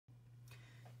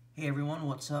Hey everyone,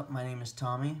 what's up? My name is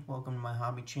Tommy. Welcome to my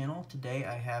hobby channel. Today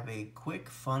I have a quick,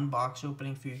 fun box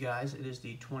opening for you guys. It is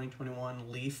the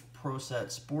 2021 Leaf Pro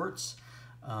Set Sports.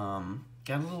 Got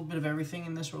a little bit of everything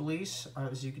in this release,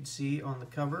 as you can see on the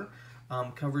cover.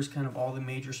 Covers kind of all the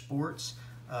major sports.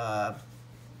 I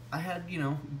had,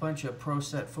 a bunch of Pro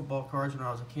Set football cards when I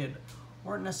was a kid.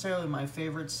 Weren't necessarily my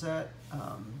favorite set.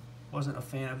 Wasn't a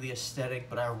fan of the aesthetic,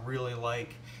 but I really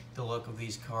like the look of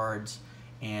these cards.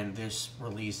 And this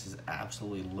release is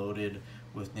absolutely loaded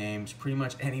with names, pretty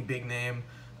much any big name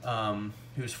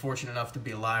who's fortunate enough to be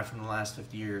alive from the last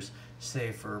 50 years,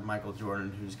 save for Michael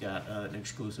Jordan, who's got an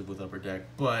exclusive with Upper Deck.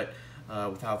 But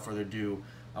without further ado,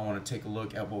 I want to take a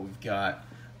look at what we've got.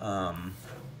 I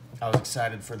was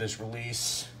excited for this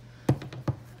release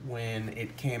when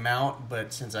it came out,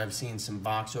 but since I've seen some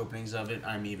box openings of it,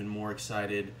 I'm even more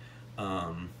excited.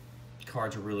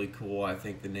 Cards are really cool. I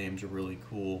think the names are really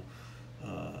cool.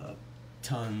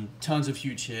 Tons of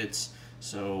huge hits,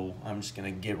 so I'm just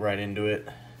gonna get right into it.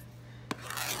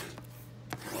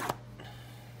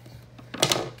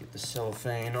 Get the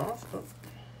cellophane off. Oh,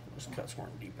 those cuts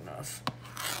weren't deep enough.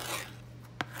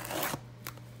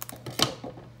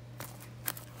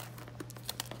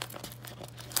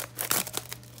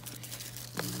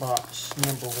 Box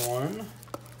number one.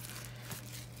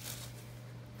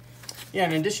 Yeah,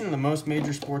 in addition to the most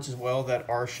major sports as well that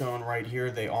are shown right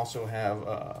here, they also have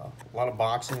a lot of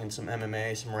boxing and some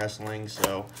MMA, some wrestling.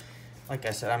 So, like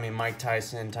I said, I mean, Mike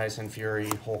Tyson, Tyson Fury,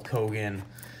 Hulk Hogan,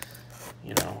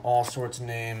 all sorts of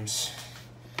names.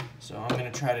 So I'm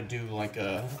going to try to do like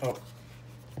a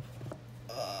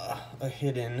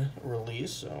hidden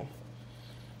release, so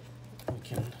I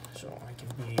can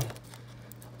be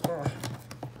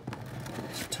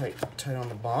tight on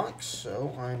the box.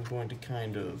 So I'm going to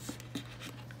kind of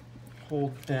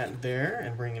hold that there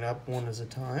and bring it up one at a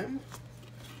time.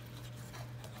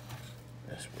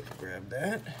 Best way to grab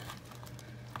that.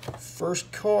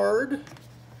 First card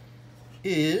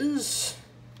is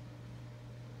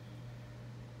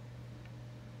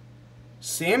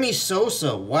Sammy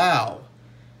Sosa. Wow.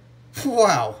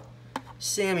 Wow.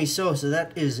 Sammy Sosa.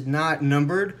 That is not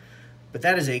numbered, but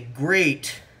that is a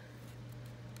great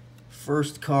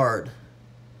first card.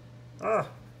 Oh,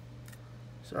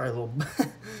 sorry, a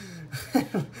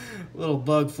little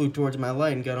bug flew towards my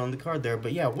light and got on the card there.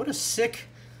 But yeah, what a sick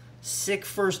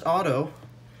first auto.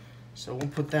 So we'll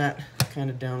put that kind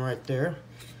of down right there.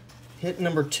 Hit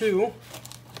number two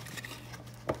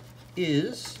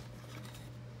is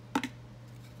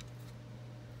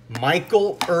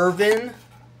Michael Irvin,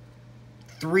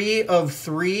 3 of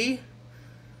 3.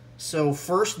 So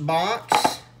first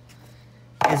box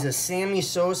is a Sammy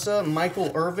Sosa,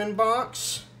 Michael Irvin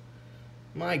box.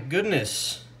 My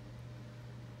goodness.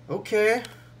 Okay.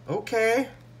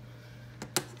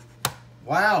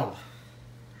 Wow.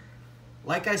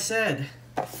 Like I said,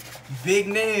 big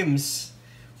names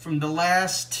from the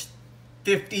last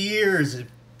 50 years,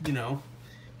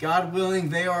 God willing,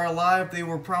 they are alive. They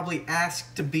were probably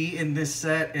asked to be in this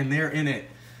set, and they're in it.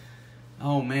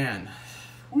 Oh, man.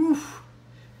 Whew.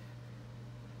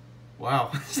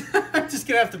 Wow. I'm just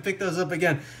going to have to pick those up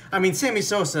again. I mean, Sammy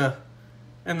Sosa,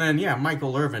 and then, yeah,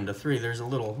 Michael Irvin to 3. There's a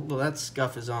little that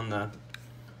scuff is on the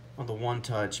one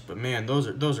touch, but man, those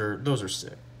are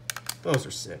sick. Those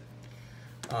are sick.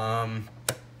 Man,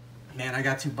 I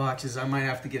got 2 boxes. I might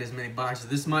have to get as many boxes.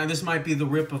 This might be the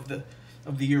rip of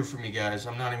the year for me, guys.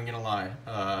 I'm not even gonna lie.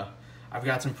 I've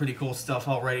got some pretty cool stuff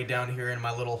already down here in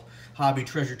my little hobby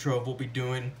treasure trove we'll be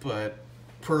doing, but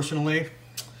personally,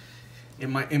 it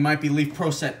might be Leaf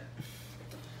Pro Set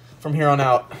from here on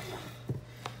out.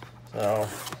 So,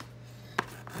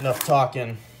 enough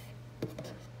talking.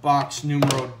 Box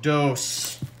numero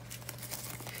dos.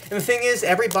 And the thing is,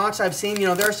 every box I've seen,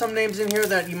 there are some names in here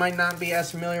that you might not be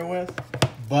as familiar with,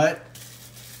 but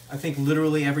I think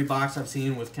literally every box I've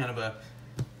seen with kind of a,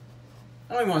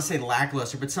 I don't even want to say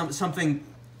lackluster, but something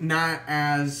not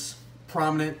as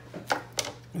prominent,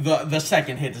 the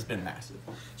second hit has been massive.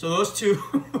 So those two,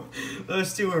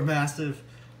 those two are massive.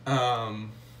 Man,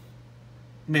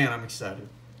 I'm excited.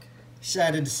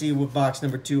 Excited to see what box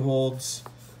number 2 holds.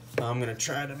 I'm going to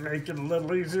try to make it a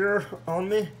little easier on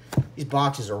me. These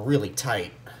boxes are really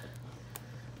tight.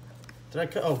 Did I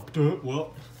cut? Oh,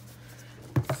 well,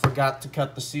 forgot to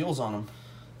cut the seals on them.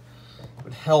 It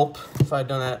would help if I'd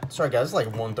done that. Sorry, guys, it's like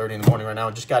 1:30 in the morning right now.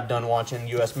 Just got done watching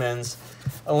U.S. men's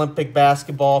Olympic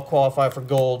basketball qualify for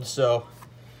gold, so,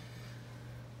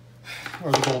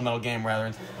 or the gold medal game,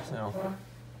 rather. So,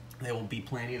 they will be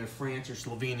playing either France or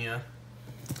Slovenia.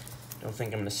 Don't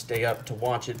think I'm going to stay up to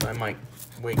watch it, but I might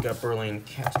wake up early and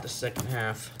catch the second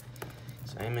half.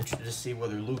 So I'm interested to see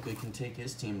whether Luka can take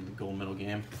his team to the gold medal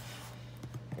game.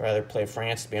 I'd rather play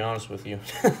France, to be honest with you.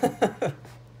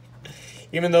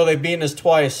 Even though they've beaten us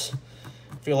twice,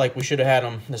 I feel like we should have had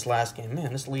them this last game.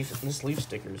 Man, this leaf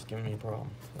sticker is giving me a problem.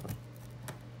 So.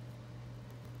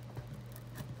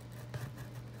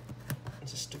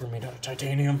 It's a sticker made out of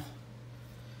titanium.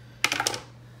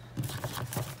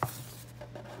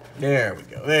 There we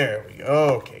go. There we go.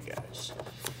 Okay, guys.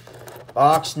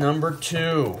 Box number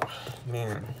 2.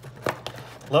 Man,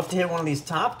 love to hit one of these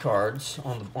top cards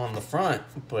on the front,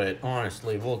 but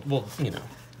honestly, we'll you know,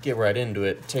 get right into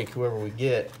it. Take whoever we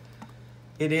get.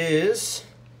 It is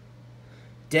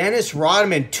Dennis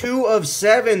Rodman, 2 of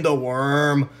 7. The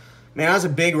Worm. Man, I was a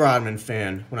big Rodman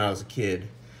fan when I was a kid.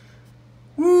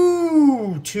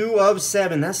 Woo! 2 of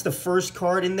 7. That's the first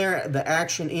card in there. The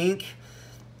Action Ink.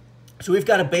 So we've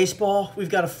got a baseball, we've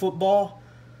got a football,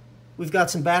 we've got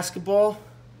some basketball.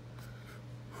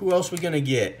 Who else we gonna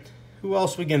get? Who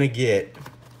else we gonna get?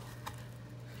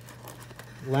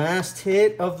 Last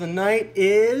hit of the night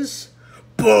is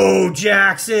Bo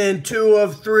Jackson, 2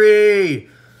 of 3.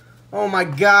 Oh my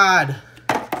God.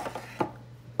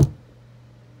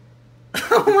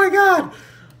 Oh my God.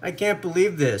 I can't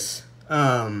believe this.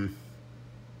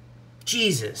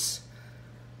 Jesus.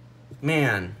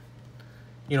 Man.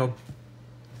 You know,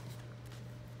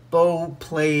 Bo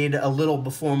played a little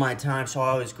before my time, so I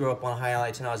always grew up on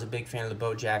highlights, and I was a big fan of the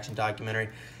Bo Jackson documentary.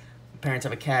 My parents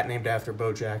have a cat named after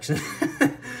Bo Jackson.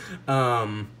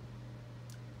 Dang,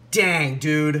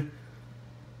 dude.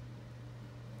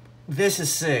 This is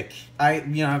sick.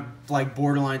 I'm like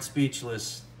borderline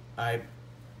speechless.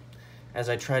 As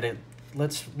I try to,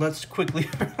 let's quickly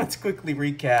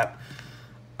recap.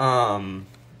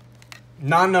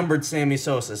 Non-numbered Sammy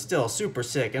Sosa, still super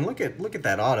sick, and look at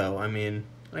that auto. I mean,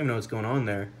 I don't even know what's going on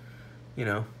there, you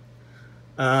know.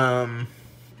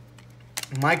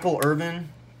 Michael Irvin,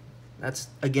 that's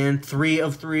again 3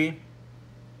 of 3.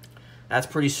 That's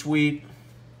pretty sweet.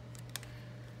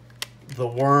 The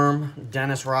Worm,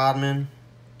 Dennis Rodman,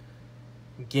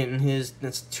 getting his.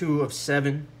 That's 2 of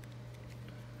 7.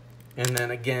 And then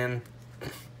again,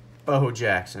 Bo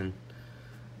Jackson.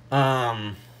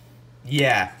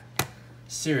 Yeah.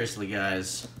 Seriously,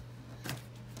 guys.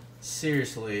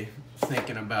 Seriously,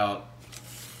 thinking about.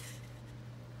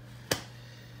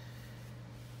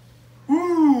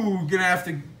 Woo! Gonna have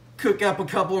to cook up a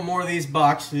couple more of these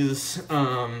boxes.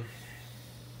 I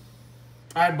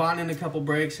had bought in a couple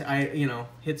breaks. I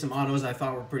hit some autos I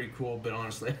thought were pretty cool, but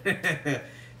honestly,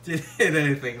 didn't hit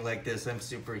anything like this. I'm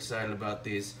super excited about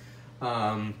these.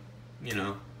 Let me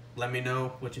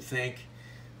know what you think.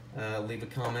 Leave a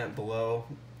comment below.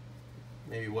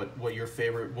 Maybe what your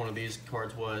favorite one of these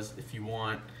cards was. If you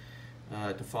want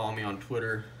to follow me on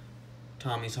Twitter,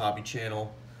 Tommy's Hobby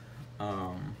Channel.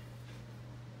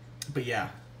 But yeah,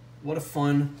 what a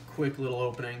fun, quick little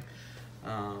opening.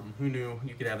 Who knew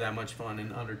you could have that much fun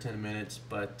in under 10 minutes?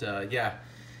 But yeah,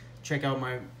 check out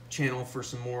my channel for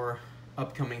some more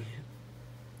upcoming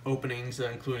openings,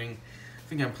 including,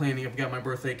 I've got my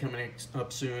birthday coming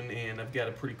up soon, and I've got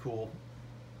a pretty cool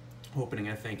opening,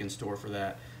 I think, in store for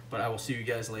that. But I will see you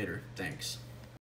guys later. Thanks.